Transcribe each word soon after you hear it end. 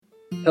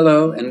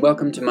Hello, and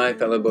welcome to my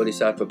fellow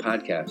Bodhisattva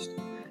podcast.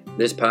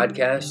 This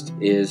podcast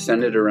is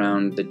centered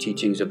around the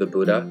teachings of the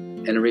Buddha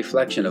and a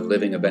reflection of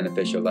living a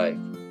beneficial life.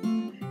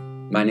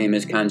 My name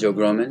is Kanjo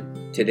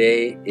Groman.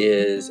 Today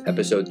is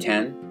episode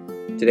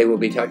 10. Today we'll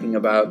be talking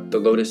about the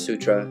Lotus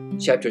Sutra,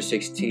 chapter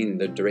 16,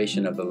 the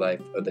duration of the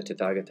life of the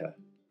Tathagata.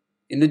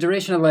 In the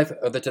duration of life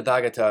of the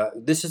Tathagata,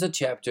 this is a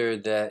chapter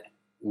that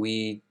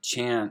we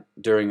chant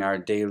during our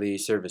daily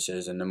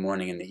services in the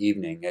morning and the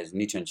evening as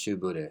Nichiren Shu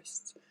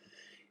Buddhists.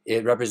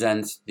 It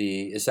represents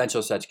the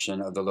essential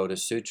section of the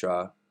Lotus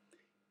Sutra,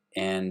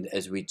 and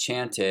as we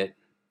chant it,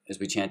 as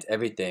we chant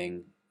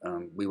everything,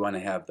 we want to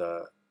have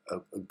a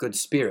good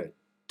spirit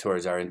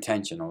towards our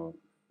intentional,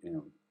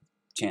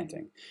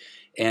 chanting.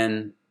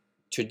 And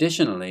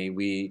traditionally,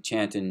 we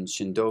chant in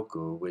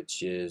Shindoku,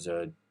 which is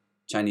a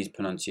Chinese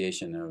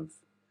pronunciation of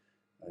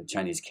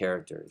Chinese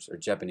characters, or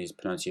Japanese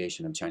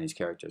pronunciation of Chinese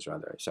characters,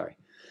 rather.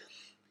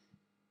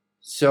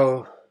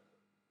 So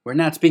we're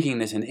not speaking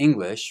this in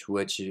English,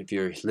 which if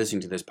you're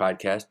listening to this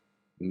podcast,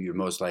 you're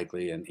most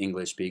likely an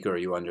English speaker or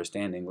you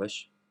understand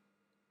English.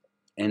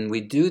 And we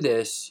do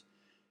this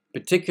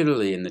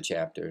particularly in the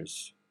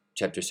chapters,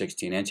 chapter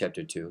 16 and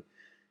chapter 2,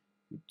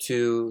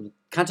 to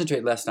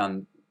concentrate less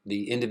on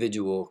the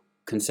individual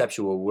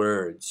conceptual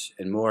words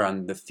and more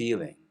on the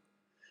feeling.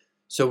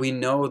 So we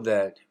know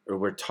that, or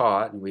we're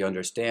taught, and we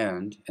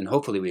understand, and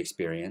hopefully we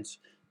experience,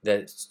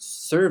 that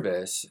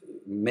service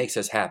makes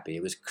us happy.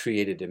 It was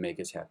created to make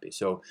us happy.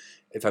 So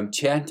if I'm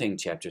chanting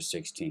chapter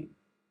 16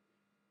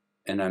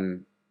 and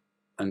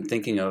I'm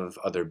thinking of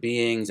other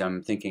beings,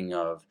 I'm thinking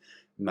of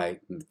my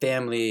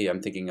family,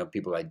 I'm thinking of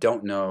people I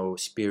don't know,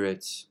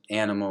 spirits,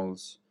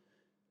 animals,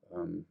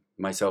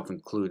 myself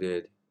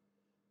included,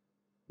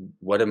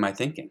 what am I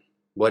thinking?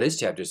 What is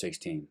chapter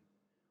 16?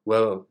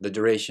 Well, the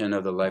duration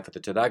of the life of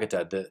the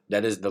Tathagata,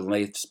 that is the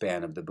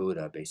lifespan of the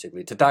Buddha,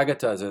 basically.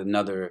 Tathagata is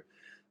another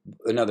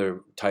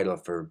title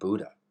for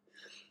Buddha.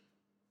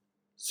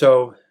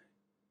 So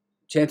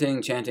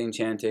chanting,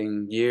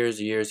 years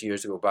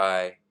go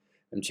by.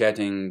 I'm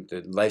chanting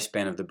the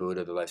lifespan of the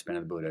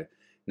Buddha.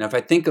 Now, if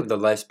I think of the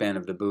lifespan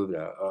of the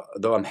Buddha,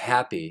 though I'm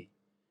happy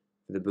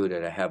for the Buddha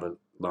to have a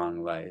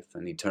long life,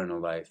 an eternal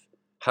life,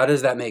 how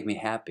does that make me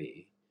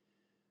happy?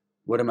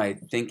 What am I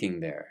thinking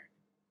there?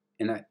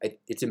 And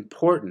it's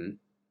important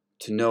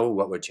to know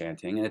what we're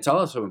chanting, and it's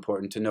also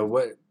important to know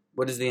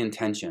what is the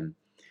intention.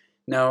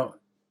 Now,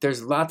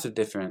 there's lots of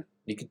different,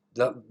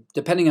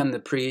 depending on the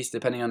priest,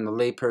 depending on the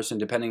layperson,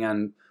 depending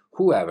on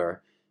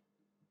whoever,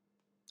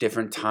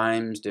 different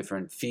times,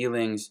 different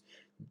feelings,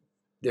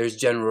 there's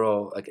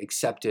general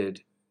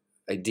accepted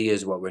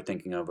ideas what we're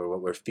thinking of or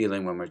what we're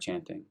feeling when we're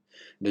chanting.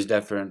 There's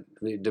different,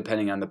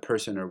 depending on the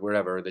person or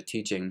wherever, the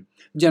teaching,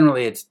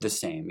 generally it's the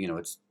same.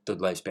 It's the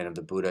lifespan of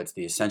the Buddha, it's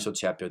the essential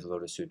chapter of the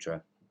Lotus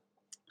Sutra.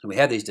 So we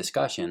have these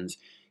discussions,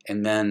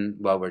 and then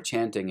while we're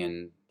chanting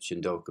in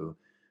Shindoku,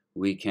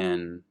 we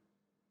can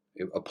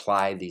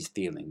apply these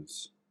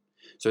feelings.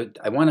 So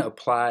I want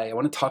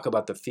to talk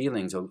about the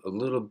feelings a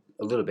little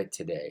bit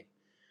today,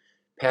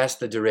 past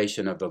the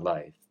duration of the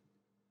life.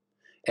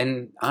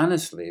 And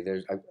honestly,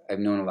 I've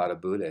known a lot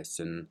of Buddhists,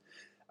 and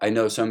I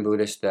know some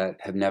Buddhists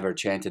that have never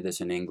chanted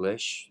this in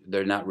English.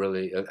 They're not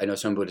really, I know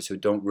some Buddhists who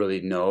don't really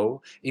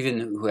know, even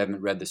who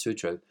haven't read the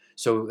sutra.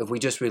 So if we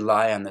just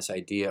rely on this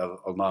idea of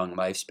a long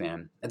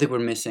lifespan, I think we're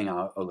missing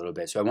out a little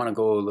bit. So I want to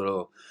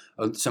go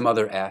some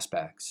other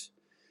aspects.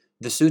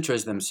 The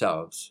sutras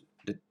themselves,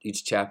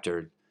 each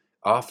chapter,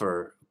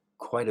 offer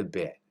quite a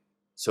bit.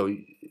 So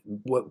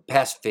what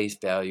past face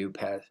value,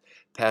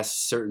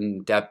 past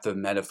certain depth of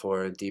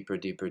metaphor, deeper.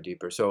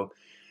 So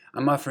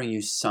I'm offering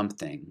you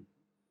something,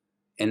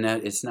 and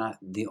that it's not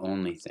the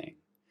only thing.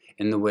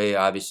 In the way,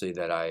 obviously,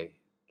 that I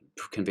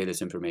convey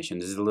this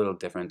information is a little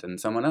different than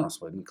someone else,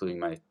 including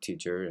my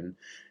teacher and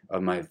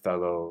my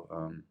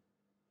fellow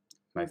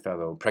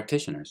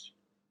practitioners.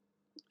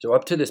 So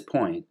up to this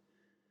point,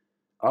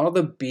 all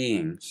the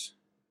beings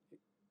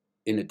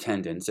in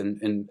attendance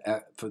and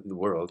for the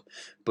world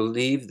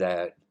believe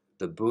that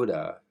the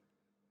Buddha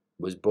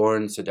was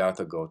born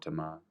Siddhartha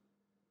Gautama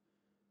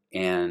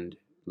and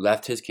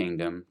left his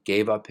kingdom,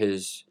 he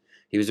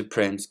was a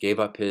prince, gave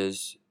up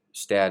his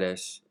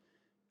status,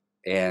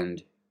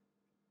 and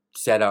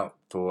set out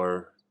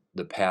for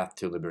the path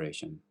to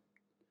liberation,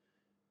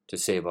 to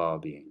save all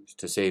beings,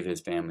 to save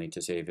his family,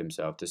 to save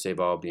himself, to save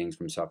all beings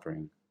from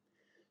suffering.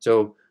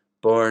 So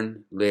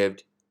born,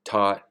 lived,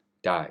 taught,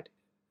 died.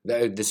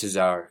 We're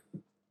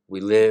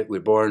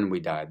born, we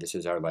die. This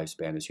is our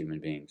lifespan as human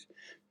beings.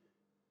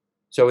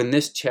 So in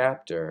this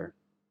chapter,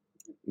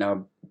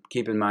 now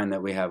keep in mind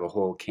that we have a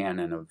whole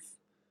canon of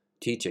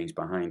teachings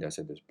behind us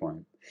at this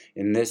point.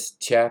 In this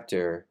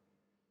chapter,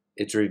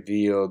 it's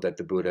revealed that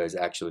the Buddha is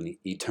actually an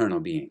eternal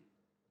being,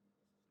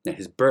 that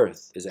his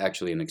birth is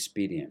actually an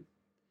expedient.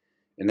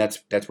 And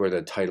that's where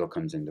the title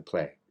comes into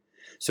play.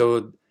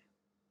 So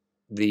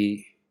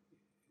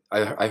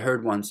I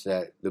heard once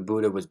that the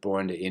Buddha was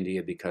born to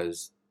India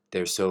because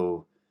they're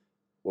so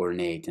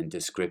ornate and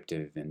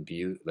descriptive and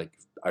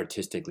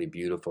artistically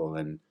beautiful,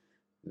 and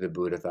the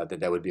Buddha thought that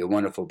that would be a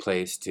wonderful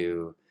place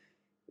to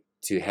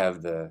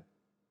have the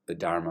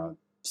Dharma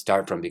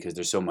start from, because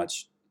there's so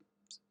much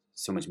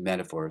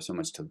metaphor, so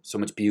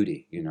much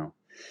beauty,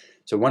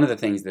 So one of the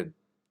things that,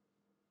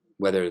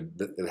 whether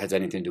it has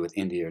anything to do with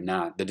India or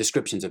not, the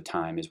descriptions of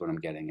time is what I'm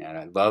getting at.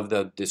 I love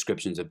the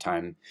descriptions of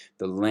time,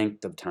 the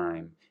length of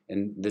time,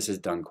 and this is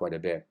done quite a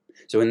bit.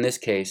 So in this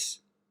case,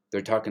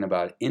 they're talking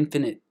about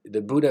infinite.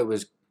 The Buddha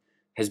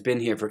has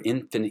been here for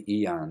infinite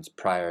eons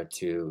prior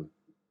to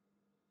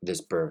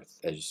this birth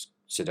as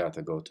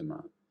Siddhartha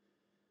Gautama.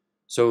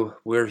 So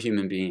we're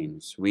human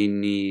beings. We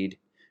need,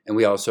 and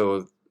we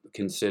also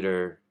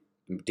consider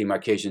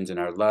demarcations in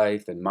our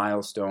life and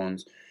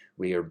milestones.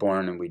 We are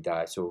born and we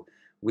die. So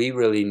we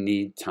really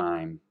need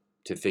time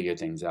to figure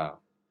things out.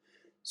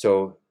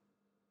 So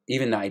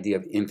even the idea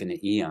of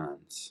infinite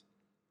eons,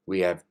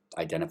 we have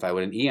identify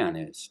what an eon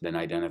is, then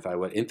identify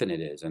what infinite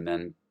is, and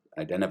then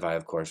identify,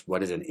 of course,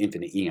 what is an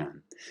infinite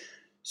eon.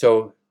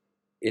 So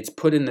it's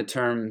put in the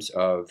terms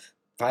of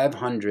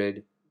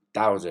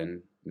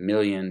 500,000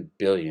 million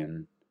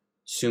billion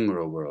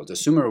Sumera worlds. A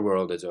Sumera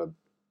world is a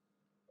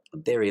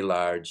very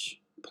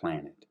large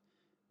planet,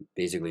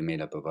 basically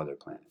made up of other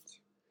planets.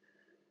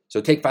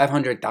 So take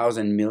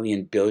 500,000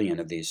 million billion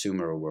of these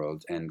Sumera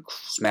worlds and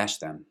smash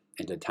them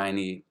into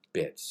tiny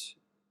bits,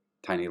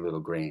 tiny little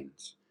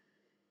grains.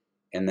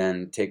 And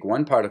then take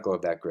one particle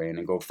of that grain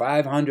and go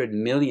 500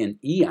 million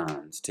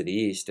eons to the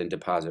east and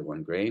deposit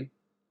one grain.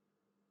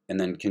 And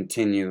then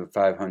continue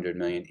 500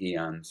 million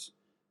eons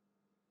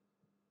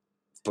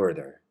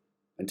further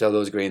until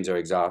those grains are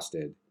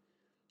exhausted.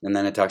 And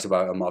then it talks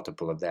about a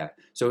multiple of that.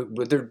 So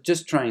what they're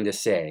just trying to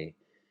say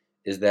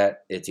is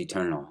that it's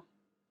eternal.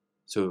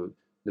 So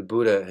the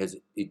Buddha has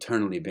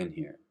eternally been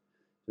here.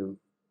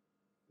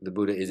 The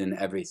Buddha is in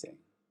everything.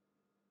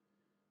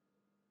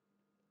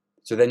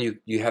 So then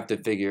you have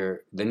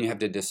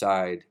to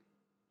decide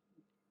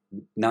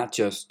not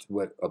just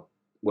what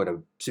a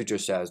sutra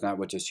says, not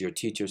what just your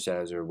teacher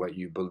says or what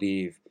you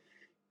believe.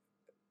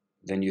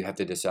 Then you have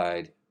to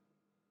decide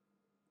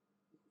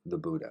the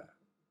Buddha.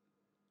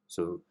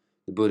 So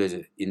the Buddha is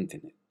an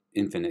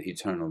infinite,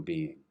 eternal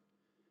being.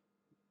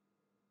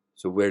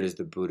 So where does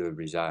the Buddha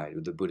reside?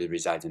 The Buddha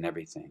resides in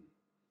everything.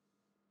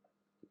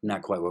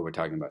 Not quite what we're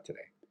talking about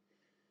today.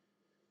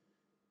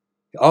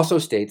 It also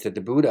states that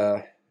the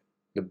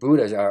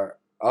Buddhas are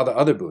all the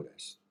other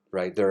Buddhas,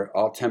 right? They're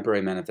all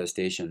temporary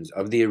manifestations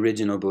of the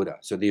original Buddha.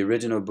 So the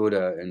original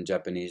Buddha in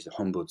Japanese,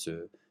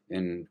 Hombutsu,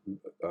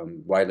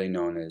 widely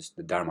known as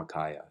the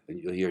Dharmakaya.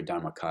 You'll hear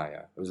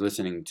Dharmakaya. I was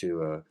listening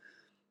to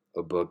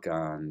a book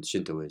on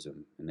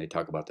Shintoism, and they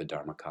talk about the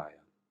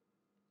Dharmakaya.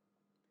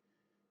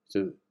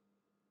 So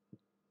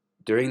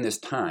during this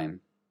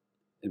time,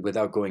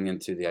 without going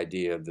into the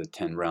idea of the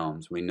 10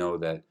 realms, we know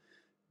that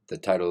the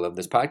title of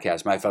this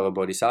podcast, My Fellow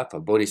Bodhisattva,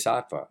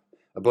 Bodhisattva.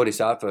 A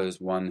bodhisattva is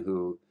one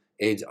who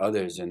aids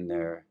others in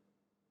their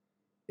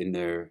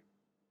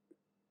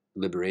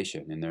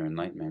liberation, in their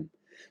enlightenment.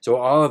 So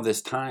all of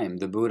this time,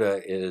 the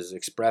Buddha is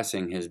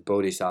expressing his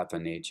bodhisattva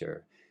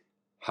nature.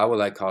 How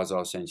will I cause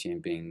all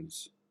sentient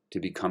beings to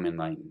become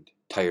enlightened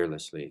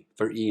tirelessly,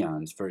 for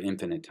eons, for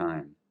infinite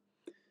time?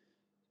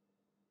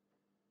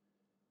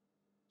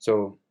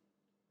 So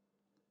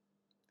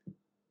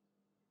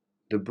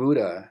the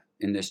Buddha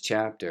in this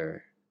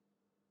chapter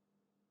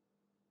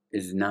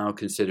is now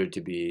considered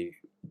to be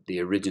the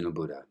original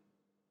Buddha.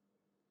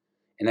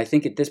 And I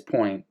think at this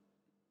point,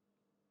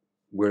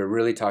 we're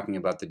really talking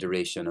about the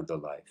duration of the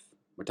life.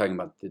 We're talking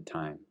about the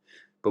time.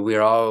 But we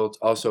are all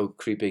also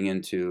creeping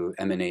into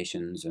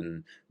emanations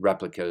and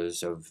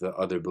replicas of the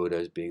other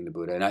Buddhas being the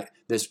Buddha. And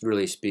this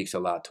really speaks a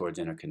lot towards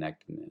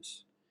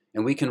interconnectedness.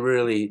 And we can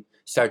really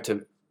start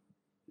to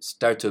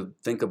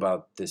think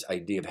about this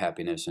idea of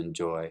happiness and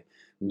joy.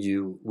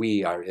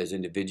 We are, as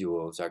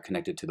individuals, are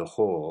connected to the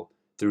whole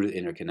through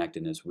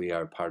interconnectedness. We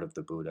are part of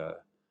the Buddha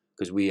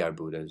because we are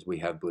Buddhas. We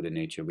have Buddha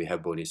nature. We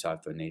have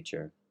Bodhisattva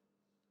nature.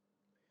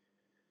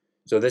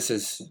 So this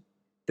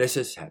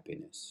is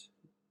happiness.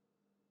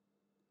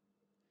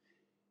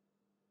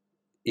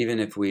 Even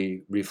if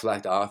we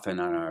reflect often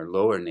on our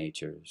lower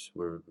natures,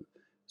 we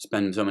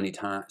spend so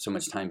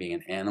much time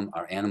being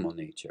our animal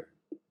nature.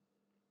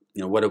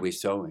 What are we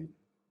sowing?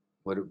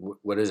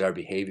 What is our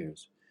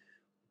behaviors?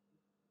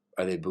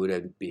 Are they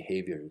Buddha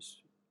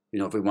behaviors?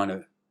 If we want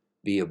to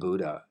be a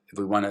Buddha, if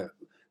we want to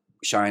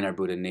shine our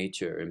Buddha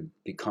nature and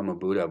become a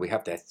Buddha, we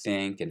have to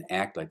think and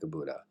act like a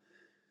Buddha.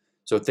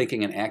 So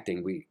thinking and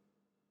acting, we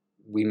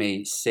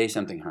may say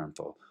something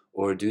harmful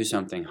or do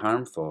something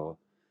harmful.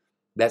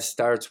 That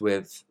starts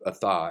with a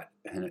thought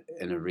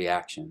and a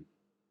reaction.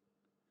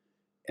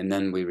 And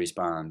then we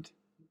respond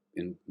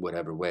in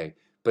whatever way.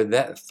 But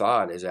that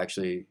thought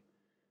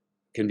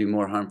can be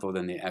more harmful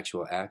than the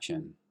actual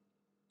action.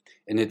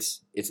 And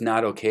it's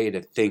not okay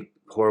to think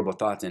horrible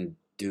thoughts and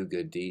do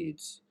good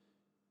deeds.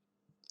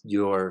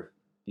 Your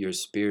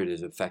spirit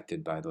is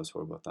affected by those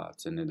horrible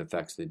thoughts, and it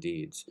affects the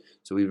deeds.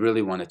 So we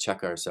really want to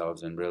check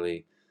ourselves and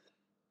really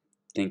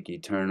think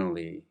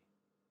eternally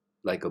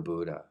like a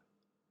Buddha.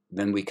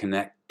 Then we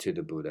connect to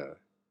the Buddha,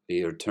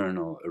 the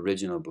eternal,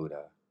 original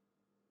Buddha.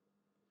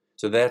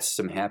 So that's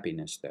some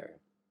happiness there.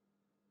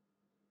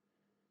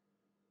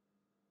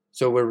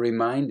 So we're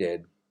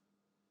reminded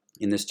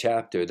in this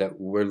chapter that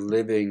we're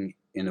living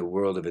in a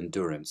world of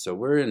endurance. So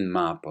we're in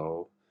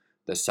Mapo,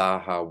 the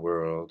Saha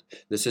world.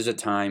 This is a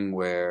time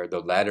where the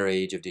latter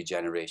age of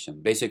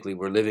degeneration. Basically,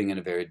 we're living in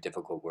a very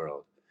difficult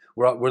world.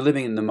 We're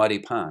living in the muddy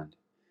pond.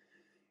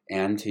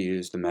 And to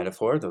use the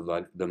metaphor,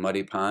 the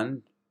muddy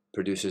pond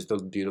produces the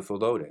beautiful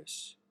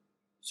lotus.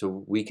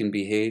 So we can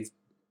behave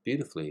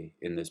beautifully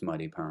in this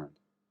muddy pond.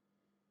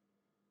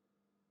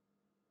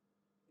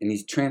 And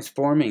he's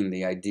transforming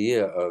the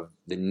idea of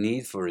the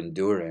need for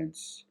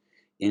endurance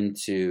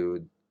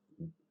into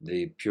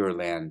the Pure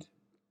Land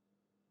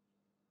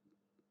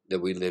that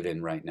we live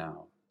in right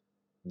now.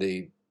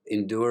 The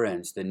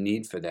endurance, the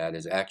need for that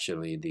is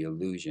actually the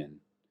illusion.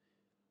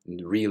 And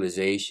the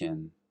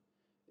realization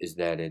is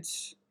that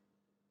it's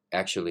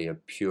actually a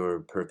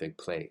pure, perfect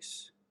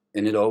place.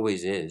 And it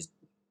always is,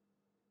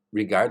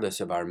 regardless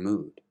of our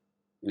mood,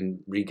 and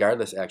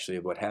regardless actually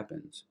of what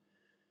happens.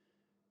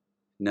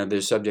 Now,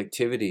 there's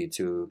subjectivity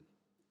to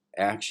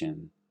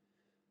action,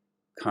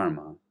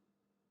 karma.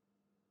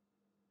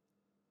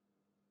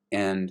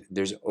 And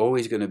there's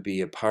always going to be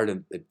a part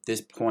of at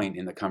this point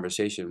in the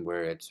conversation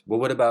where it's, well,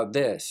 what about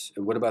this?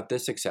 And what about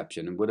this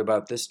exception? And what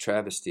about this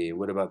travesty? And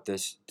what about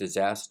this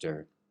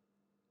disaster?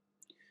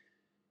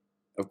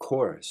 Of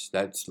course,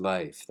 that's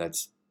life.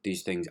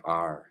 These things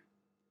are.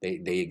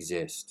 They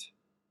exist.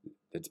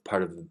 That's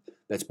part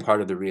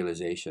of the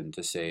realization,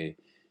 to say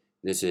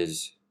this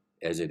is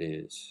as it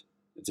is.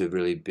 It's a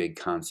really big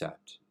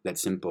concept. That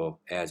simple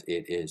as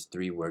it is,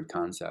 3-word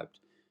concept,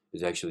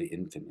 is actually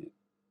infinite.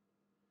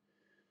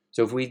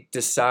 So if we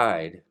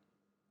decide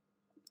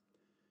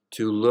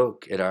to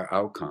look at our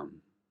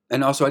outcome,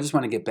 and also I just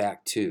want to get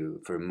back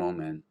to, for a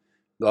moment,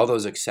 all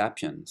those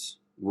exceptions.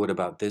 What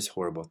about this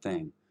horrible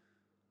thing?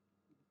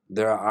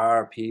 There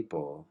are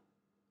people,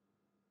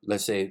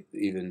 let's say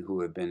even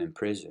who have been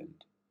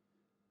imprisoned,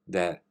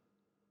 that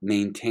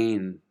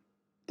maintain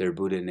their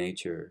Buddha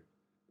nature,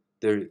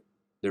 their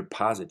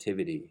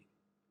positivity,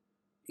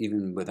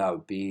 even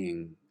without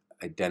being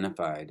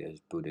identified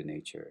as Buddha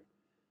nature,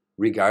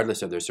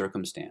 regardless of their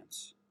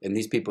circumstance. And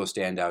these people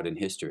stand out in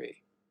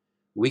history.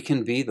 We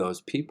can be those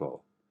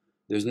people.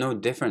 There's no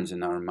difference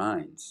in our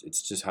minds.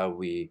 It's just how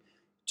we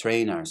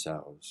train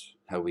ourselves,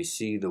 how we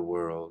see the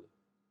world.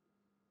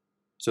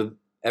 So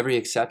every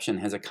exception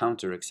has a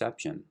counter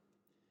exception.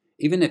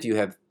 Even if you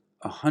have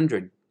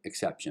 100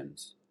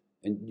 exceptions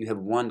and you have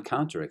one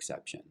counter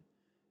exception,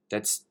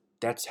 that's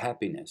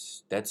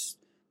happiness. That's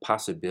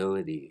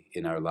possibility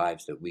in our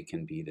lives, that we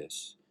can be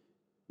this.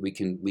 We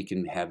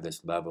can have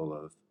this level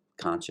of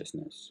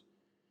consciousness.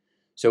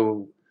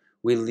 So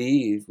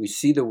we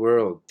see the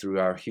world through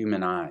our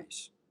human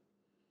eyes,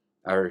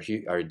 our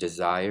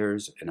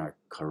desires and our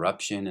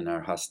corruption and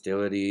our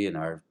hostility and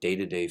our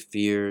day-to-day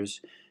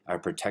fears, our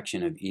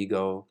protection of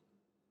ego.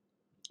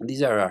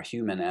 These are our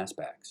human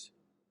aspects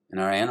and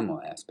our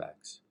animal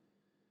aspects.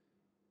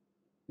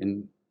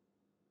 And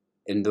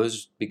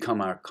those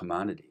become our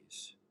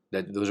commodities.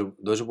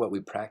 Those are what we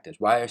practice.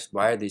 Why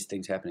are these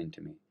things happening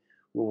to me?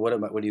 Well,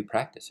 what are you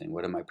practicing?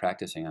 What am I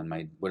practicing on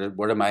my?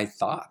 What are my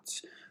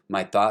thoughts?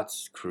 My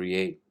thoughts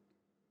create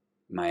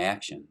my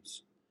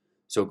actions.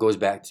 So it goes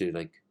back to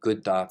like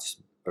good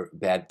thoughts or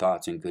bad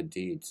thoughts and good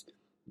deeds.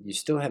 You're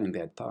still having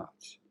bad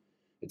thoughts.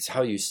 It's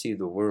how you see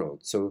the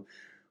world. So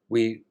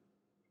we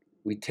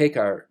take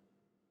our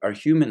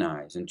human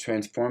eyes and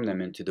transform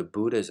them into the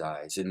Buddha's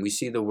eyes, and we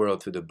see the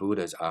world through the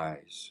Buddha's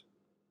eyes.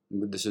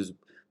 This is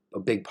a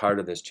big part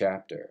of this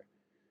chapter.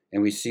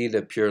 And we see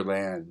the Pure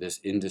Land, this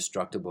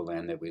indestructible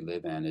land that we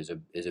live in, is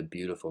a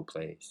beautiful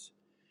place.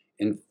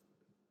 And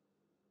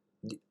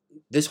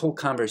this whole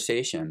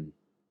conversation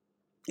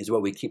is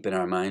what we keep in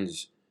our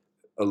minds,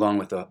 along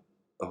with a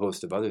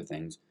host of other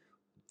things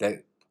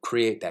that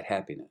create that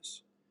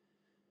happiness.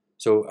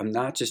 So I'm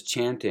not just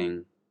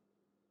chanting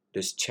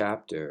this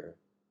chapter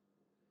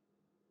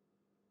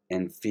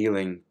and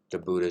feeling the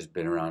Buddha's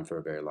been around for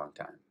a very long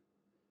time.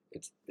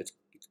 It's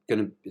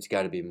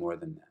got to be more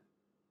than that.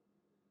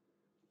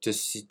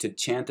 To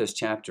chant this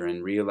chapter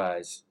and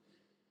realize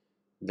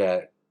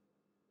that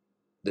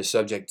the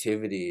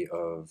subjectivity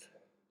of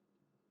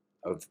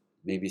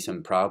maybe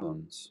some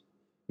problems,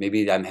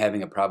 maybe I'm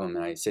having a problem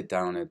and I sit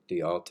down at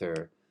the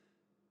altar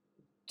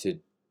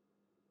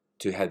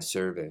to have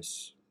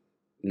service,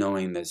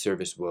 knowing that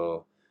service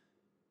will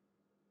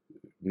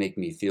make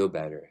me feel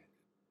better,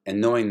 and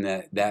knowing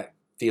that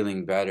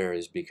feeling better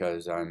is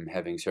because I'm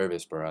having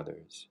service for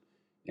others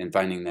and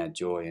finding that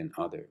joy in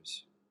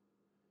others.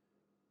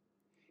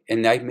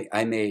 And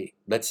I may,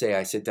 let's say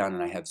I sit down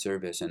and I have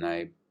service and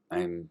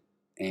I'm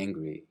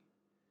angry,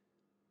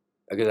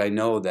 because I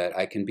know that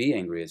I can be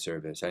angry at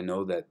service. I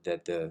know that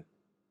the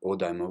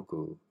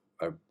Odaimoku,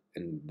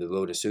 in the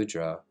Lotus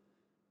Sutra,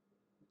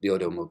 the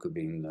Odaimoku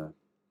being the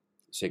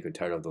sacred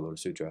title of the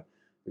Lotus Sutra,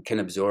 can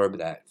absorb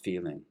that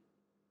feeling.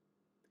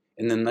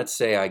 And then let's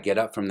say I get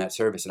up from that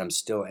service and I'm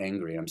still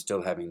angry, I'm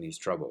still having these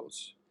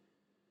troubles.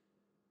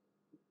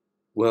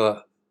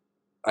 Well,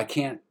 I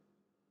can't,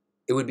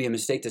 it would be a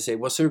mistake to say,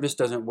 well, service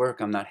doesn't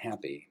work, I'm not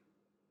happy.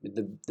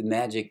 The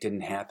magic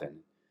didn't happen.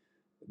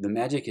 The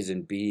magic is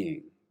in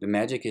being. The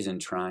magic is in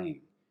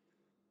trying.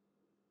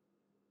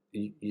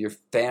 You're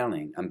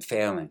failing. I'm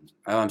failing.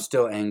 Oh, I'm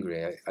still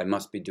angry. I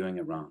must be doing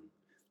it wrong.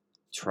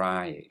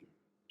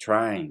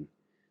 Trying.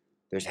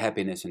 There's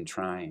happiness in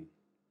trying.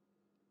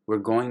 We're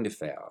going to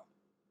fail.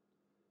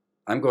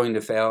 I'm going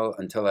to fail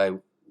until I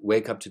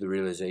wake up to the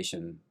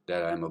realization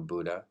that I'm a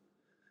Buddha.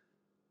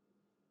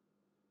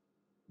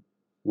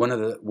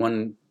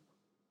 One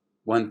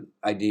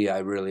idea I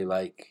really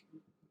like,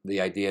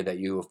 the idea that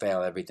you will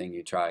fail everything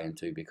you try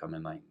until you become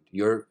enlightened.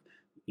 Your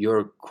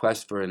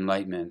quest for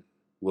enlightenment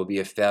will be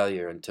a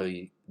failure until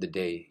the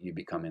day you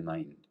become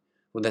enlightened.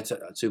 Well, that's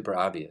super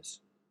obvious.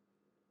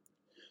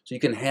 So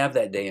you can have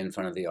that day in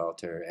front of the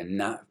altar and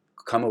not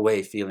come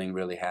away feeling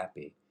really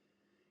happy.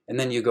 And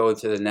then you go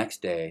to the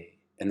next day,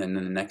 and then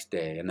the next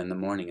day, and then the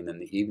morning, and then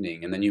the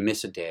evening, and then you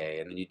miss a day,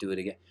 and then you do it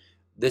again.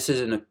 This is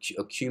an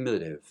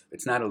accumulative.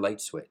 It's not a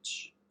light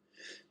switch.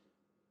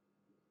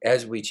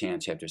 As we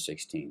chant chapter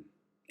 16,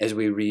 as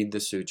we read the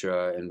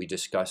sutra and we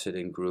discuss it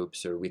in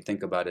groups or we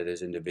think about it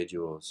as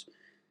individuals,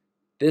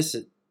 this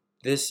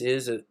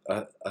is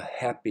a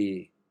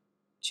happy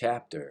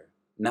chapter.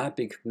 Not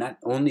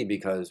only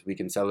because we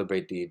can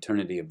celebrate the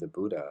eternity of the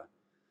Buddha,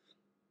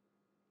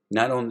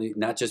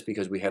 not just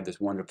because we have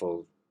this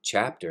wonderful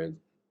chapter,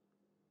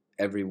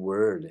 every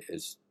word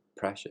is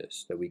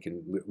precious, that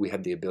we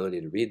have the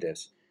ability to read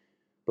this,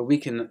 but we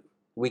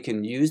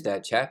can use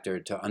that chapter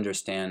to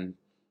understand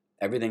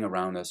everything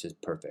around us is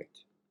perfect.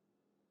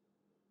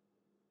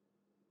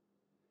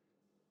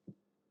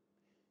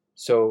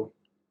 So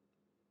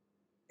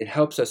it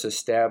helps us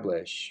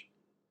establish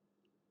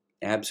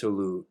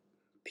absolute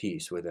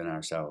peace within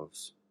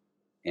ourselves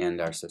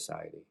and our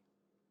society.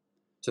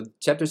 So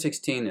chapter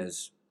 16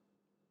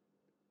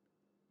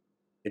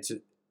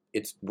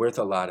 it's worth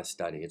a lot of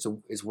study.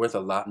 It's worth a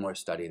lot more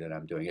study than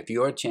I'm doing. If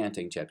you're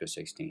chanting chapter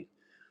 16,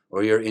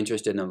 or you're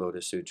interested in the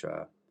Lotus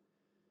Sutra,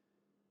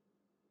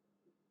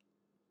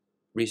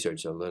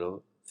 research a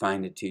little,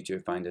 find a teacher,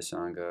 find a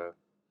Sangha.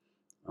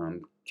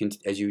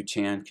 As you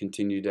chant,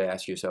 continue to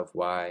ask yourself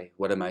why.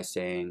 What am I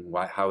saying?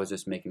 Why? How is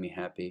this making me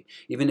happy?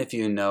 Even if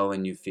you know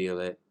and you feel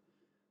it,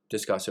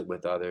 discuss it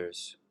with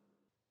others.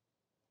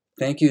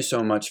 Thank you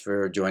so much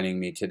for joining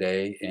me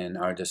today in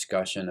our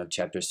discussion of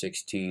Chapter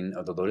 16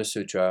 of the Lotus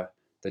Sutra,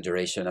 The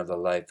Duration of the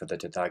Life of the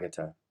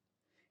Tathagata.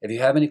 If you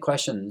have any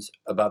questions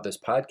about this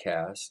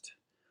podcast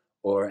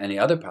or any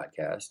other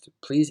podcast,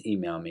 please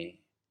email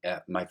me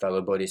at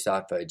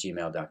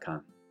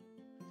myfellowbodhisattva@gmail.com.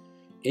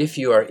 If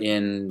you are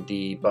in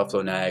the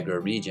Buffalo Niagara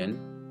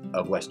region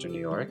of Western New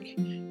York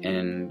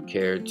and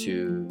care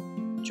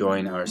to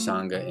join our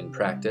Sangha in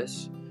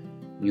practice,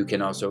 you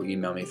can also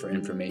email me for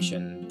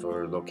information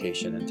for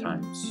location and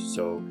times.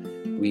 So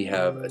we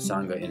have a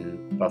Sangha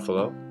in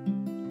Buffalo,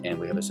 and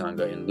we have a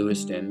Sangha in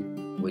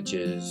Lewiston, which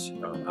is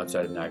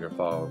outside of Niagara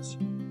Falls.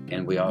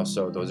 And we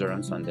also, those are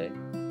on Sunday.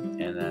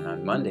 And then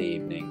on Monday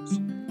evenings,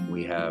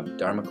 we have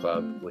Dharma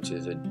Club, which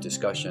is a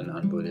discussion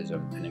on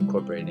Buddhism and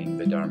incorporating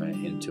the Dharma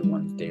into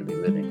one's daily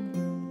living.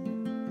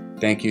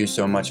 Thank you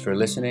so much for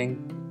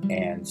listening,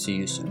 and see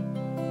you soon.